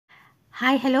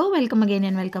Hi hello welcome again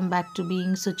and welcome back to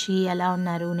being Suchi. ఎలా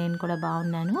ఉన్నారు? నేను కూడా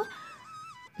బాగున్నాను.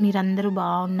 మీరందరూ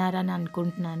బాగున్నారని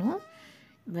అనుకుంటున్నాను.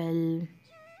 వెల్,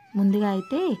 ముందుగా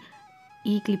అయితే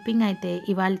ఈ క్లిప్పింగ్ అయితే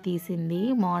ఇవాళ తీసింది.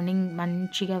 మార్నింగ్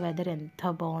మంచిగా వెదర్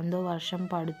ఎంత బాగుందో, వర్షం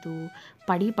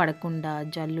పడకుండా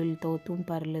జల్లులతో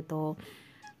తుంపర్లతో.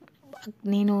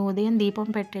 నేను ఉదయం దీపం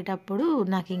పెట్టేటప్పుడు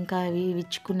నాకు ఇంకా అవి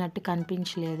విచ్చుకున్నట్టు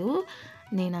కనిపించలేదు.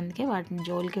 నేను అందుకే వాటిని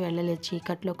జోలికి వెళ్ళలేదు,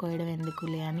 చీకట్లో కోయడం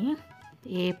ఎందుకులే అని.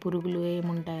 ఏ పురుగులు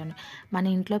ఏముంటాయని, మన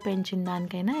ఇంట్లో పెంచిన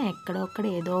దానికైనా ఎక్కడొక్కడ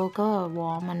ఏదో ఒక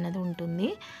వామ్ అన్నది ఉంటుంది.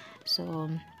 సో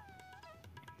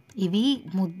ఇవి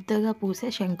ముద్దగా పూసే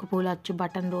శంకుపూలు, అచ్చు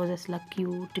బటన్ రోజెస్లా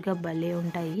క్యూట్గా భలే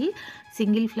ఉంటాయి.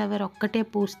 సింగిల్ ఫ్లవర్ ఒక్కటే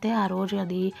పూస్తే ఆ రోజు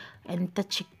అది ఎంత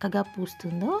చిక్కగా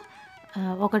పూస్తుందో,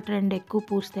 ఒకటి రెండు ఎక్కువ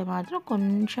పూస్తే మాత్రం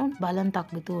కొంచెం బలం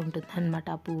తగ్గుతూ ఉంటుంది అన్నమాట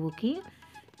ఆ పువ్వుకి.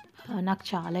 నాకు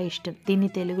చాలా ఇష్టం. దీన్ని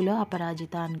తెలుగులో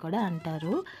అపరాజిత అని కూడా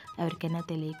అంటారు. ఎవరికైనా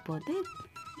తెలియకపోతే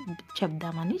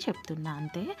చెప్దామని చెప్తున్నా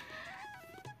అంతే.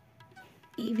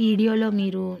 ఈ వీడియోలో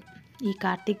మీరు ఈ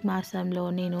కార్తీక మాసంలో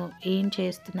నేను ఏం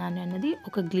చేస్తున్నాను అన్నది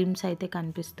ఒక గ్లిమ్స్ అయితే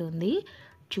కనిపిస్తుంది,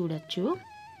 చూడొచ్చు.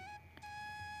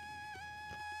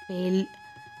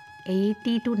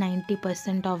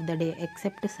 80-90% of the day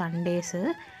except Sundays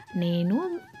నేను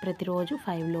ప్రతిరోజు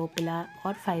 5 లోపల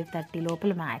ఆర్ 5:30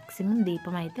 లోపల మ్యాక్సిమం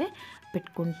దీపం అయితే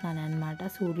పెట్టుకుంటున్నాను అనమాట,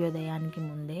 సూర్యోదయానికి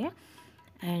ముందే.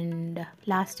 అండ్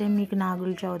లాస్ట్ టైం మీకు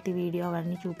నాగుల చవితి వీడియో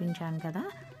అవన్నీ చూపించాను కదా,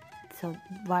 సో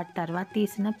వాటి తర్వాత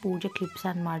తీసిన పూజ క్లిప్స్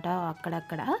అనమాట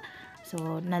అక్కడక్కడ. సో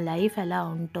నా లైఫ్ ఎలా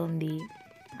ఉంటుంది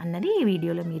అన్నది ఈ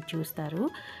వీడియోలో మీరు చూస్తారు.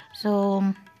 సో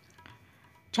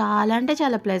చాలా అంటే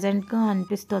చాలా ప్లెజెంట్గా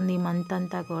అనిపిస్తుంది ఈ మంత్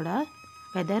అంతా కూడా.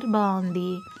 వెదర్ బాగుంది,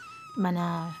 మన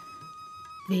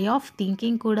వే ఆఫ్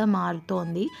థింకింగ్ కూడా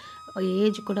మారుతోంది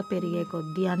ఏజ్ కూడా పెరిగే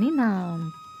కొద్దీ అని నా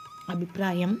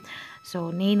అభిప్రాయం. సో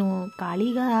నేను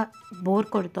ఖాళీగా బోర్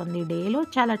కొడుతుంది, డేలో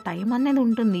చాలా టైం అనేది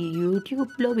ఉంటుంది.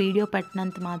 యూట్యూబ్లో వీడియో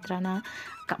పెట్టినంత మాత్రాన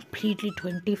కంప్లీట్లీ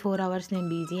 24 hours నేను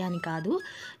బిజీ అని కాదు.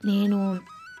 నేను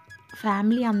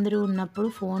ఫ్యామిలీ అందరూ ఉన్నప్పుడు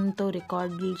ఫోన్తో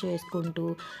రికార్డులు చేసుకుంటూ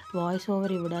వాయిస్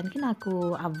ఓవర్ ఇవ్వడానికి నాకు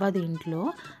అవ్వదు ఇంట్లో.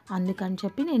 అందుకని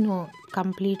చెప్పి నేను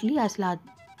కంప్లీట్లీ అసలు ఆ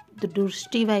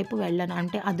దృష్టి వైపు వెళ్ళను,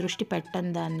 అంటే ఆ దృష్టి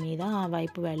పెట్టను దాని మీద, ఆ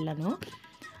వైపు వెళ్ళను.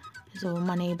 సో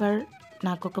మా నేబర్,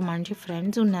 నాకు ఒక మంచి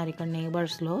ఫ్రెండ్స్ ఉన్నారు ఇక్కడ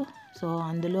నేబర్స్లో. సో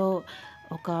అందులో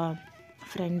ఒక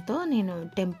ఫ్రెండ్తో నేను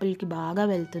టెంపుల్కి బాగా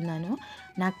వెళ్తున్నాను.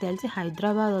 నాకు తెలిసి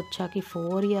హైదరాబాద్ వచ్చాక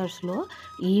 4 yearsలో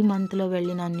ఈ మంత్లో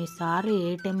వెళ్ళిన అన్నిసార్లు ఏ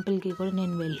టెంపుల్కి కూడా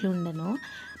నేను వెళ్ళి ఉండను.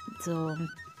 సో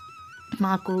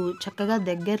మాకు చక్కగా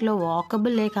దగ్గరలో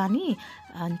వాకబులే, కానీ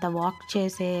అంత వాక్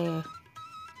చేసే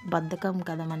బద్ధకం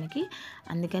కదా మనకి.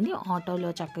 అందుకని ఆటోలో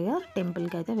చక్కగా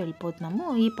టెంపుల్కి అయితే వెళ్ళిపోతున్నాము.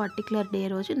 ఈ పర్టికులర్ డే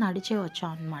రోజు నడిచే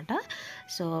వచ్చాం అనమాట.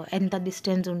 సో ఎంత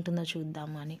డిస్టెన్స్ ఉంటుందో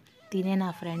చూద్దాము అని. తినే నా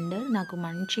ఫ్రెండ్ నాకు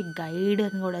మంచి గైడ్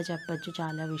అని కూడా చెప్పచ్చు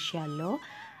చాలా విషయాల్లో.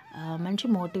 మంచి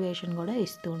మోటివేషన్ కూడా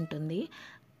ఇస్తూ ఉంటుంది.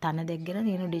 తన దగ్గర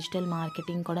నేను డిజిటల్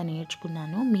మార్కెటింగ్ కూడా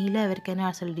నేర్చుకున్నాను. మీలో ఎవరికైనా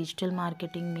అసలు డిజిటల్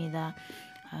మార్కెటింగ్ మీద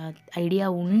ఐడియా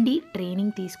ఉండి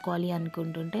ట్రైనింగ్ తీసుకోవాలి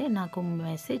అనుకుంటుంటే నాకు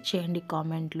మెసేజ్ చేయండి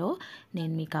కామెంట్లో,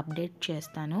 నేను మీకు అప్డేట్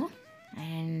చేస్తాను.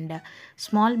 అండ్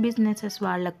స్మాల్ బిజినెసెస్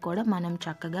వాళ్ళకు కూడా మనం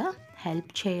చక్కగా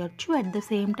హెల్ప్ చేయొచ్చు. అట్ ద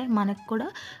సేమ్ టైం మనకు కూడా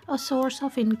సోర్స్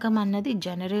ఆఫ్ ఇన్కమ్ అన్నది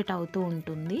జనరేట్ అవుతూ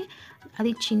ఉంటుంది.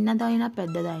 అది చిన్నదైనా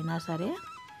పెద్దదైనా సరే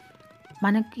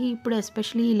మనకి ఇప్పుడు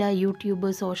ఎస్పెషలీ ఇలా యూట్యూబ్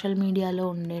సోషల్ మీడియాలో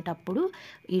ఉండేటప్పుడు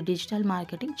ఈ డిజిటల్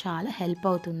మార్కెటింగ్ చాలా హెల్ప్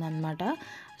అవుతుంది అన్నమాట.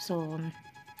 సో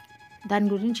దాని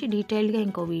గురించి డీటెయిల్డ్గా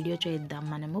ఇంకో వీడియో చేద్దాం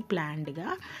మనము ప్లాన్డ్గా.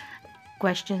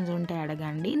 క్వశ్చన్స్ ఉంటే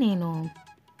అడగండి, నేను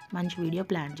మంచి వీడియో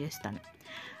ప్లాన్ చేస్తాను.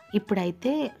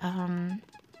 ఇప్పుడైతే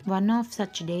one of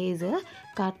such days,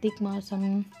 Karthika మాసం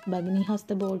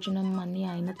భగ్నిహస్త భోజనం అన్నీ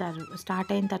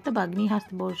స్టార్ట్ అయిన తర్వాత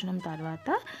భగ్నిహస్త భోజనం తర్వాత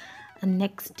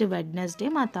నెక్స్ట్ వెడ్నెస్డే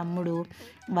మా తమ్ముడు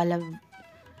వాళ్ళ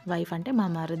వైఫ్, అంటే మా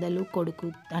మరదలు కొడుకు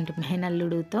అంటే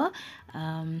మేనల్లుడితో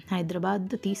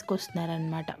హైదరాబాద్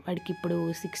తీసుకొస్తున్నారనమాట. వాడికి ఇప్పుడు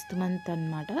 6th month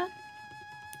అనమాట.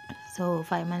 సో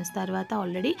 5 months తర్వాత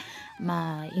ఆల్రెడీ మా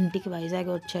ఇంటికి వైజాగ్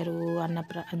వచ్చారు.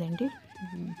 అదేంటి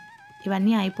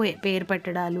ఇవన్నీ అయిపోయాయి, పేరు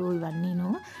పెట్టడాలు ఇవన్నీను.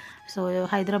 సో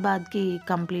హైదరాబాద్కి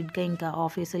కంప్లీట్గా ఇంకా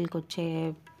ఆఫీసులకు వచ్చే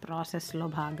ప్రాసెస్లో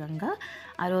భాగంగా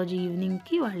ఆ రోజు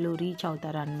ఈవినింగ్కి వాళ్ళు రీచ్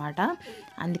అవుతారనమాట.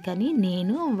 అందుకని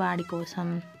నేను వాడి కోసం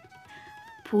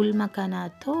ఫూల్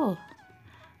మఖానాతో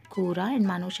కూర, అండ్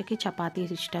మనుషకి చపాతీ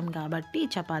ఇష్టం కాబట్టి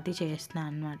చపాతీ చేస్తున్నాను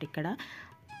అనమాట ఇక్కడ.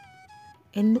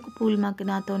 ఎందుకు పూల్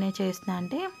మఖానాతోనే చేస్తున్నా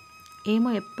అంటే, ఏమో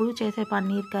ఎప్పుడు చేసే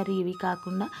పన్నీర్ కర్రీ ఇవి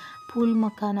కాకుండా పూల్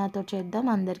మఖానాతో చేద్దాం,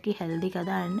 అందరికీ హెల్దీ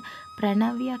కదా. అండ్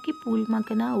ప్రణవ్యకి పూల్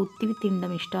మఖానా ఉత్తివి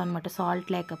తినడం ఇష్టం అనమాట, సాల్ట్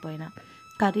లేకపోయినా.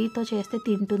 కర్రీతో చేస్తే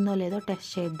తింటుందో లేదో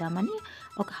టెస్ట్ చేద్దామని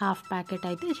ఒక 1/2 packet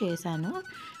అయితే చేశాను.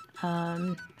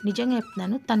 నిజంగా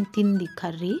చెప్తున్నాను, తను తింది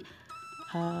curry.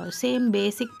 Same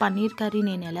basic paneer curry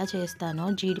నేను ఎలా చేస్తానో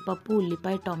జీడిపప్పు,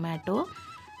 ఉల్లిపాయ, టొమాటో,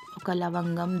 ఒక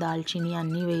లవంగం, దాల్చిని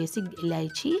అన్నీ వేసి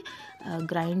ఇలాచి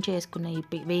గ్రైండ్ చేసుకున్న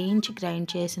వేయించి గ్రైండ్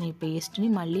చేసిన ఈ పేస్ట్ని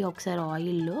మళ్ళీ ఒకసారి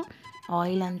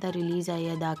ఆయిల్ అంతా రిలీజ్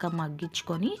అయ్యేదాకా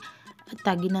మగ్గించుకొని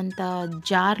తగినంత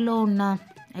జార్లో ఉన్న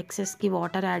ఎక్సెస్కి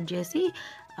వాటర్ యాడ్ చేసి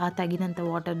ఆ తగినంత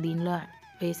వాటర్ దీనిలో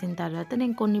వేసిన తర్వాత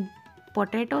నేను కొన్ని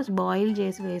పొటాటోస్ బాయిల్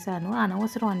చేసి వేసాను.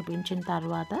 అనవసరం అనిపించిన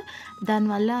తర్వాత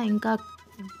దానివల్ల ఇంకా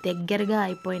దగ్గరగా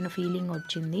అయిపోయిన ఫీలింగ్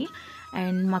వచ్చింది.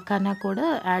 అండ్ మఖానా కూడా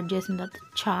యాడ్ చేసిన తర్వాత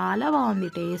చాలా బాగుంది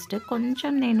టేస్ట్.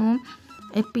 కొంచెం నేను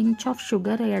పించ్ ఆఫ్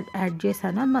షుగర్ యాడ్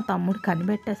చేశాను. అది మా తమ్ముడు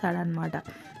కనిపెట్టేశాడు అనమాట.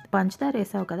 పంచదార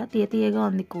వేసావు కదా, తీయగా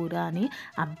ఉంది కూర అని.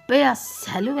 అబ్బాయి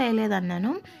అస్సలు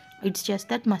వేయలేదన్నాను. ఇట్స్ జస్ట్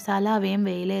దట్ మసాలా అవేం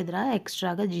వేయలేదురా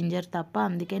ఎక్స్ట్రాగా, జింజర్ తప్ప,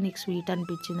 అందుకే నీకు స్వీట్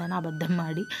అనిపించిందని అబద్ధం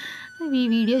ఆడి ఈ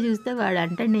వీడియో చూస్తే వాడు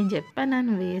అంటే నేను చెప్పాను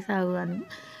నువ్వు వేసావు అని.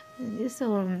 సో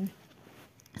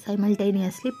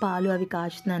సైమల్టేనియస్లీ పాలు అవి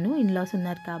కాచుతున్నాను. ఇన్లాస్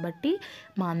ఉన్నారు కాబట్టి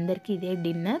మా అందరికీ ఇదే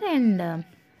డిన్నర్. అండ్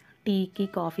టీకి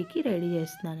కాఫీకి రెడీ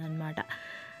చేస్తున్నాను అనమాట.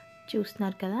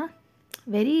 చూస్తున్నారు కదా,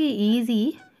 వెరీ ఈజీ,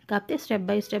 కాకపోతే స్టెప్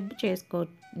బై స్టెప్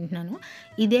చేసుకుంటున్నాను.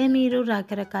 ఇదే మీరు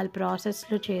రకరకాల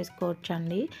ప్రాసెస్లో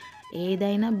చేసుకోవచ్చండి.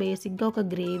 ఏదైనా బేసిక్గా ఒక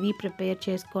గ్రేవీ ప్రిపేర్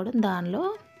చేసుకోవడం, దానిలో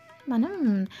మనం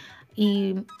ఈ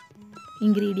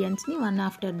ఇంగ్రీడియంట్స్ని one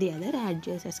after the other add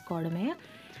చేసేసుకోవడమే.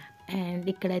 అండ్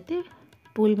ఇక్కడైతే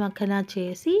పూల్ మఖనా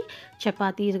చేసి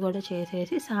చపాతీస్ కూడా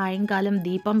చేసేసి సాయంకాలం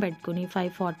దీపం పెట్టుకుని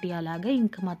 5:40 అలాగే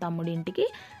ఇంకా మా తమ్ముడి ఇంటికి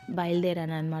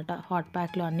బయలుదేరాను అనమాట. హాట్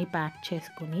ప్యాక్లో అన్నీ ప్యాక్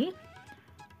చేసుకుని.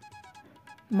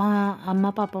 మా అమ్మ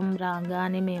పాపం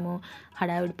రాగానే మేము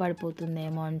హడావిడి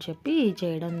పడిపోతుందేమో అని చెప్పి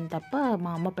చేయడం తప్ప,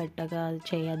 మా అమ్మ పెట్టగా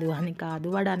చేయదు అని కాదు.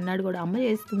 వాడు అన్నాడు కూడా, అమ్మ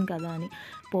చేస్తుంది కదా అని.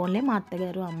 పోన్లే మా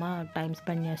అత్తగారు అమ్మ టైం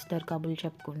స్పెండ్ చేస్తారు, కబుర్లు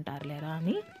చెప్పుకుంటారులేరా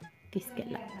అని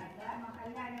తీసుకెళ్ళా.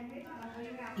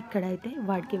 ఇక్కడైతే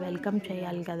వాడికి వెల్కమ్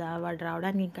చేయాలి కదా, వాడు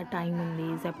రావడానికి ఇంకా టైం ఉంది.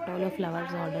 జెప్టోలో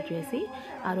ఫ్లవర్స్ ఆర్డర్ చేసి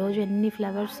ఆ రోజు ఎన్ని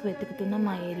ఫ్లవర్స్ వెతుకుతున్నా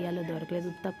మా ఏరియాలో దొరకలేదు.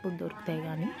 ఉత్తప్పుడు దొరుకుతాయి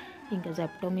కానీ ఇంకా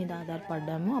జెప్టో మీద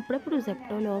ఆధారపడ్డాము. అప్పుడప్పుడు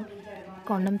జెప్టోలో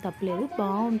కొనడం తప్పలేదు,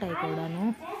 బాగుంటాయి కూడాను.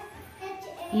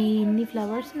 ఈ ఇన్ని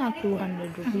ఫ్లవర్స్ నాకు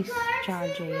 200 రూపీస్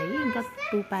ఛార్జ్ అయ్యాయి. ఇంకా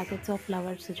 2 ప్యాకెట్స్ ఆఫ్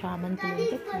ఫ్లవర్స్ చామంతులు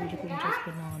ఉంటే పూజకు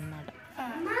ఉంచేసుకున్నాం అనమాట.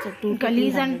 సో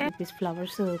 200 రూపీస్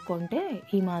ఫ్లవర్స్ కొంటే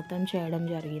ఈ మాత్రం చేయడం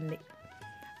జరిగింది.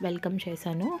 వెల్కమ్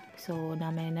చేశాను. సో నా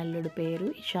మేనల్లుడు పేరు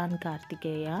ఇషాన్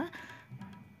కార్తికేయ.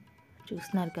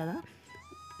 చూస్తున్నారు కదా,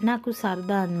 నాకు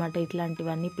సరదా అనమాట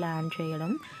ఇట్లాంటివన్నీ ప్లాన్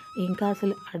చేయడం. ఇంకా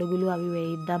అసలు అడుగులు అవి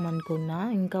వేయిద్దాం అనుకున్నా,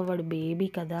 ఇంకా వాడు బేబీ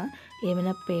కదా,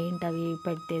 ఏమైనా పెయింట్ అవి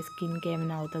పెడితే స్కిన్కి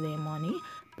ఏమైనా అవుతుందేమో అని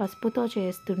పసుపుతో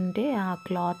చేస్తుంటే ఆ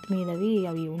క్లాత్ మీదవి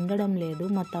అవి ఉండడం లేదు.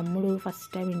 మా తమ్ముడు ఫస్ట్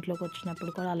టైం ఇంట్లోకి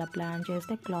వచ్చినప్పుడు కూడా అలా ప్లాన్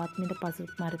చేస్తే క్లాత్ మీద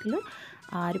పసుపు మరకలు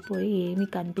ఆరిపోయి ఏమీ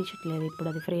కనిపించట్లేదు. ఇప్పుడు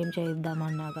అది ఫ్రేమ్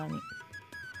చేద్దామన్నా కానీ.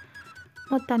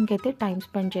 మొత్తానికైతే టైం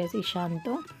స్పెండ్ చేసి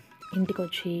ఇషాన్తో ఇంటికి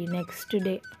వచ్చి నెక్స్ట్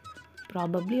డే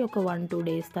ప్రాబబ్లీ ఒక 1-2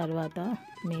 డేస్ తర్వాత,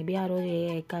 మేబీ ఆ రోజు ఏ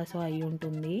ఏకాసో అయి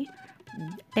ఉంటుంది,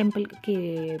 టెంపుల్కి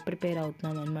ప్రిపేర్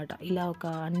అవుతున్నాను అనమాట. ఇలా ఒక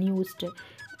అన్యూస్డ్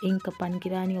ఇంకా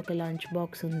పనికిరాని ఒక లంచ్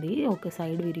బాక్స్ ఉంది, ఒక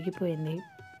సైడ్ విరిగిపోయింది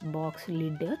బాక్స్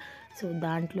లిడ్. సో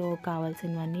దాంట్లో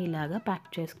కావాల్సినవన్నీ ఇలాగా ప్యాక్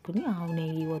చేసుకుని ఆవు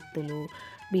నెయ్యి, ఒత్తులు,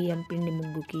 బియ్యం పిండి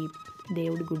ముగ్గుకి,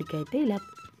 దేవుడి గుడికి అయితే ఇలా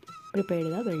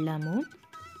ప్రిపేర్డ్గా వెళ్ళాము.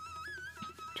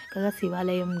 చక్కగా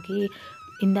శివాలయంకి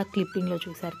ఇందాక క్లిప్పింగ్లో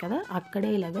చూశారు కదా, అక్కడే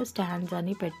ఇలాగ స్టాండ్స్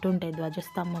అని పెట్టుంటాయి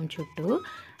ధ్వజస్తంభం చుట్టూ.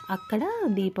 అక్కడ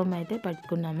దీపం అయితే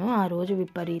పెట్టుకున్నాము. ఆ రోజు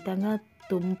విపరీతంగా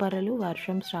తుంపరలు,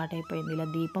 వర్షం స్టార్ట్ అయిపోయింది ఇలా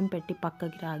దీపం పెట్టి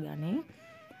పక్కకి రాగానే.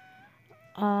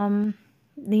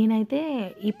 నేనైతే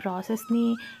ఈ ప్రాసెస్ని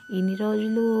ఇన్ని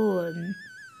రోజులు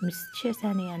మిస్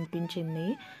చేశాను అనిపించింది.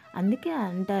 అందుకే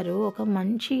అంటారు, ఒక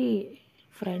మంచి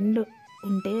ఫ్రెండ్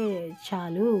ఉంటే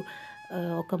చాలు,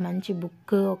 ఒక మంచి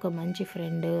బుక్, ఒక మంచి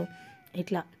ఫ్రెండ్,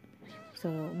 ఇట్లా. సో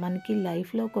మనకి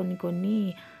లైఫ్లో కొన్ని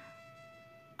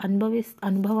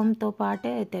అనుభవంతో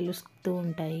పాటే తెలుస్తూ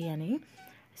ఉంటాయి అని.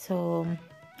 సో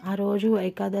ఆ రోజు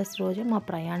ఏకాదశి రోజు మా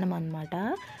ప్రయాణం అనమాట.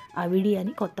 అవిడి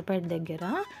అని కొత్తపేట దగ్గర,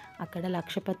 అక్కడ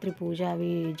లక్షపత్రి పూజ అవి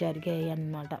జరిగాయి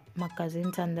అన్నమాట. మా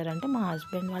కజిన్స్ అందరూ, అంటే మా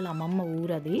హస్బెండ్ వాళ్ళ అమ్మమ్మ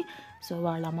ఊరు అది. సో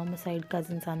వాళ్ళ అమ్మమ్మ సైడ్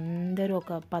కజిన్స్ అందరూ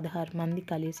ఒక 16 మంది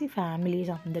కలిసి,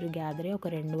 ఫ్యామిలీస్ అందరూ గ్యాదర్ అయ్యి ఒక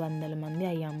 200 మంది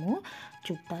అయ్యాము,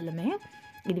 చుట్టాలమే.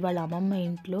 ఇది వాళ్ళ అమ్మమ్మ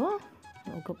ఇంట్లో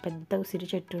ఒక పెద్ద ఉసిరి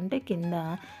చెట్టు ఉంటే కింద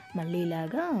మళ్ళీ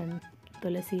ఇలాగా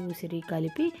తులసి ఉసిరి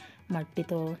కలిపి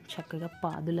మట్టితో చక్కగా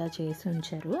పాదులా చేసి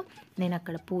ఉంచారు. నేను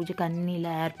అక్కడ పూజకు అన్ని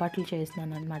ఇలా ఏర్పాట్లు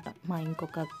చేసినాను అనమాట. మా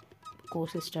ఇంకొక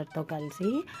సిస్టర్తో కలిసి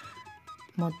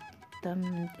మొత్తం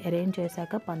అరేంజ్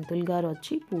చేశాక పంతులు గారు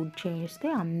వచ్చి పూజ చేస్తే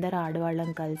అందరు ఆడవాళ్ళం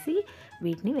కలిసి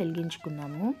వీటిని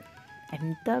వెలిగించుకున్నాము.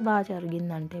 ఎంత బాగా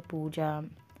జరిగిందంటే పూజ.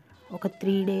 ఒక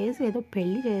 3 డేస్ ఏదో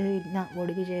పెళ్ళి చేసిన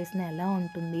ఒడిగి చేసిన ఎలా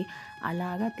ఉంటుంది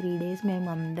అలాగా 3 డేస్ మేము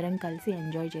అందరం కలిసి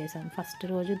ఎంజాయ్ చేసాం. ఫస్ట్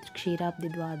రోజు క్షీరాబ్ది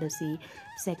ద్వాదశి,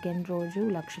 సెకండ్ రోజు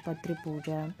లక్షపత్రి పూజ,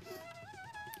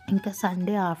 ఇంకా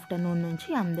సండే ఆఫ్టర్నూన్ నుంచి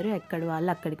అందరూ ఎక్కడి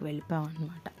వాళ్ళు అక్కడికి వెళ్ళిపోయాం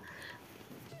అనమాట.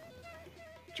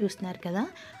 చూస్తున్నారు కదా,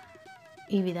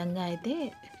 ఈ విధంగా అయితే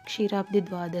క్షీరాబ్ది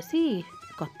ద్వాదశి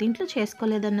కొత్త ఇంట్లో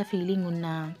చేసుకోలేదన్న ఫీలింగ్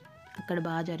ఉన్నా అక్కడ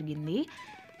బాగా జరిగింది.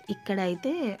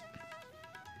 ఇక్కడైతే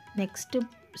నెక్స్ట్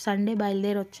సండే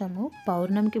బయలుదేరి వచ్చాము.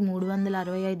 పౌర్ణమికి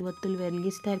 365 ఒత్తులు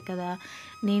వెలిగిస్తారు కదా.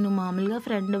 నేను మామూలుగా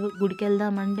ఫ్రెండ్ గుడికి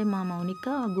వెళ్దామంటే మా మౌనిక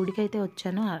గుడికి అయితే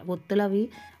వచ్చాను. ఒత్తులు అవి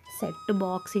సెట్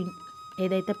బాక్స్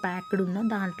ఏదైతే ప్యాక్డ్ ఉందో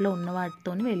దాంట్లో ఉన్న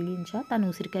వాటితో వెలిగించా. తను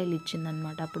ఉసిరికాయలు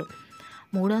ఇచ్చిందనమాట. అప్పుడు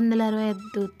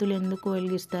 365 ఒత్తులు ఎందుకు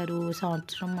వెలిగిస్తారు,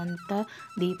 సంవత్సరం అంతా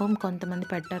దీపం కొంతమంది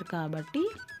పెట్టారు కాబట్టి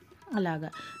అలాగా.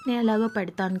 నేను ఎలాగో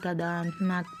పెడతాను కదా,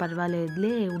 నాకు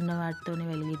పర్వాలేదులే ఉన్న వాటితోనే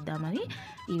వెలిగిద్దామని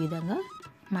ఈ విధంగా.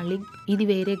 మళ్ళీ ఇది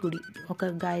వేరే గుడి, ఒక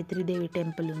గాయత్రీదేవి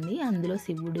టెంపుల్ ఉంది, అందులో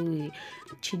శివుడు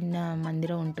చిన్న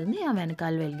మందిరం ఉంటుంది, ఆ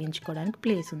వెనకాల వెలిగించుకోవడానికి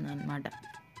ప్లేస్ ఉందన్నమాట.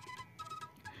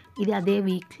 ఇది అదే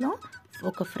వీక్లో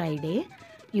ఒక ఫ్రైడే.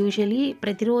 యూజువలీ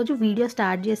ప్రతిరోజు వీడియో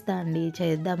స్టార్ట్ చేస్తా అండి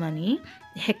చేద్దామని,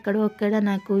 ఎక్కడో ఒక్కడ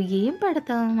నాకు ఏం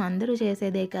పెడతాం అందరూ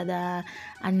చేసేదే కదా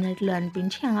అన్నట్లు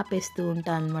అనిపించి ఆపేస్తూ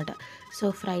ఉంటాను అనమాట. సో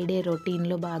ఫ్రైడే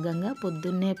రొటీన్లో భాగంగా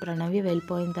పొద్దున్నే ప్రణవి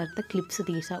వెళ్ళిపోయిన తర్వాత క్లిప్స్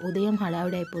తీసా. ఉదయం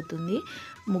హడావిడి అయిపోతుంది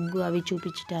ముగ్గు అవి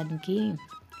చూపించడానికి.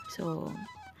 సో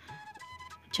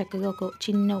చక్కగా ఒక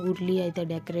చిన్న ఉర్లి అయితే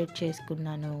డెకరేట్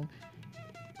చేసుకున్నాను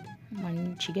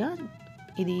మంచిగా.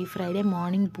 ఇది ఫ్రైడే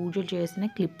మార్నింగ్ పూజలు చేసిన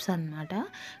క్లిప్స్ అనమాట.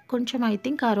 కొంచెం ఐ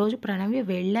థింక్ ఆ రోజు ప్రణవి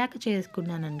వెళ్ళాక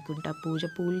చేసుకున్నాను అనుకుంటా పూజ.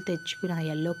 పూలు తెచ్చుకున్న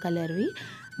ఎల్లో కలర్వి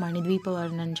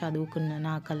మణిద్వీపవర్ణం చదువుకున్నాను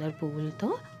ఆ కలర్ పువ్వులతో.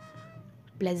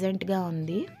 ప్లెజెంట్గా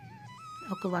ఉంది.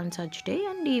 ఒక 1 such day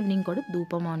అండ్ ఈవినింగ్ కూడా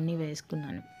ధూపం అన్నీ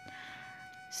వేసుకున్నాను.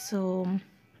 సో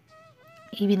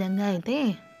ఈ విధంగా అయితే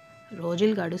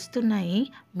రోజులు గడుస్తున్నాయి.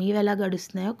 మీవి ఎలా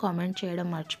గడుస్తున్నాయో కామెంట్ చేయడం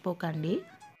మర్చిపోకండి.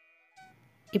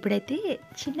 ఇప్పుడైతే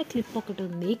చిన్న క్లిప్ ఒకటి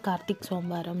ఉంది, కార్తీక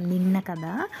సోమవారం నిన్న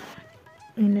కదా,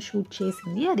 నిన్న షూట్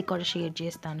చేసింది, అది కూడా షేర్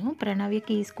చేస్తాను.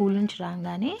 ప్రణవికి స్కూల్ నుంచి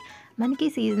రాగానే మనకి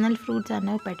సీజనల్ ఫ్రూట్స్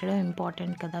అనేవి పెట్టడం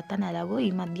ఇంపార్టెంట్ కదా. తను ఎలాగో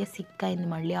ఈ మధ్య సిక్ అయింది,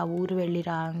 మళ్ళీ ఆ ఊరు వెళ్ళి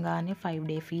రాగానే 5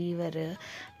 day ఫీవర్,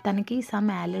 తనకి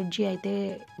సమ్ అలర్జీ అయితే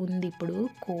ఉంది. ఇప్పుడు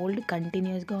కోల్డ్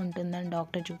కంటిన్యూస్గా ఉంటుందని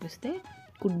డాక్టర్ చూపిస్తే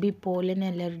could be pollen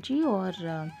allergy are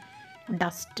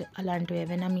dust అలాంటివి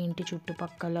ఏవైనా మీ ఇంటి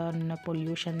చుట్టుపక్కల ఉన్న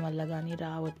పొల్యూషన్ వల్ల కానీ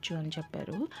రావచ్చు అని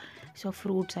చెప్పారు. సో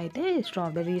ఫ్రూట్స్ అయితే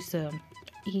స్ట్రాబెర్రీస్,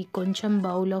 ఈ కొంచెం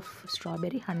bowl of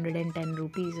strawberry 110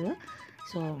 rupees.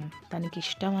 So తనకి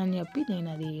ఇష్టం అని చెప్పి నేను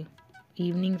అది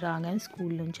ఈవినింగ్ రాగానే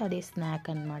స్కూల్ నుంచి అదే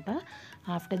స్నాక్ అనమాట.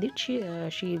 After దిట్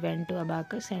she went to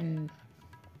abacus and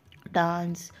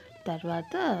dance,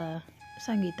 తర్వాత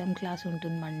సంగీతం క్లాస్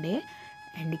ఉంటుంది మండే.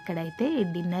 అండ్ ఇక్కడైతే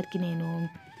డిన్నర్కి నేను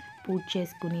పూజ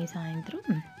చేసుకుని సాయంత్రం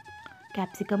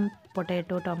క్యాప్సికమ్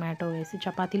పొటాటో టొమాటో వేసి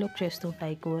చపాతీలోకి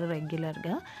చేస్తుంటాయి కూర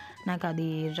రెగ్యులర్గా. నాకు అది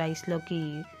రైస్లోకి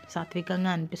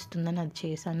సాత్వికంగా అనిపిస్తుందని అది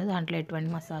చేశాను. దాంట్లో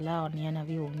ఎటువంటి మసాలా ఆనియన్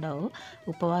అవి ఉండవు,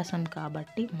 ఉపవాసం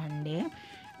కాబట్టి మండే.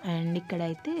 అండ్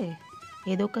ఇక్కడైతే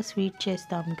ఏదో ఒక స్వీట్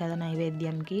చేస్తాం కదా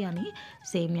నైవేద్యంకి అని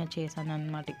సేమియా చేశాను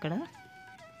అనమాట. ఇక్కడ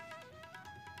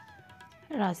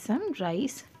రసం,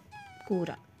 రైస్,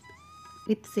 కూర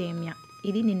విత్ సేమియా.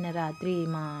 ఇది నిన్న రాత్రి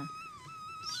మా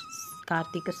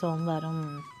కార్తీక సోమవారం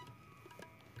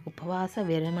ఉపవాస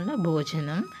విరమణ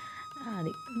భోజనం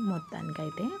అది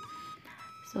మొత్తానికైతే.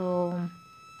 సో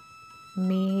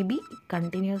మేబీ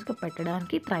కంటిన్యూస్గా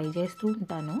పెట్టడానికి ట్రై చేస్తూ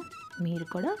ఉంటాను, మీరు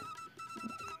కూడా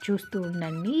చూస్తూ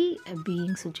ఉండండి.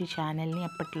 బీయింగ్ సుచి ఛానల్ని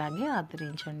ఎప్పట్లాగే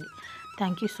ఆదరించండి.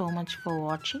 Thank you so much for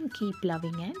watching. Keep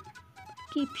loving and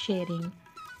keep sharing.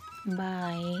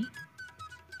 Bye.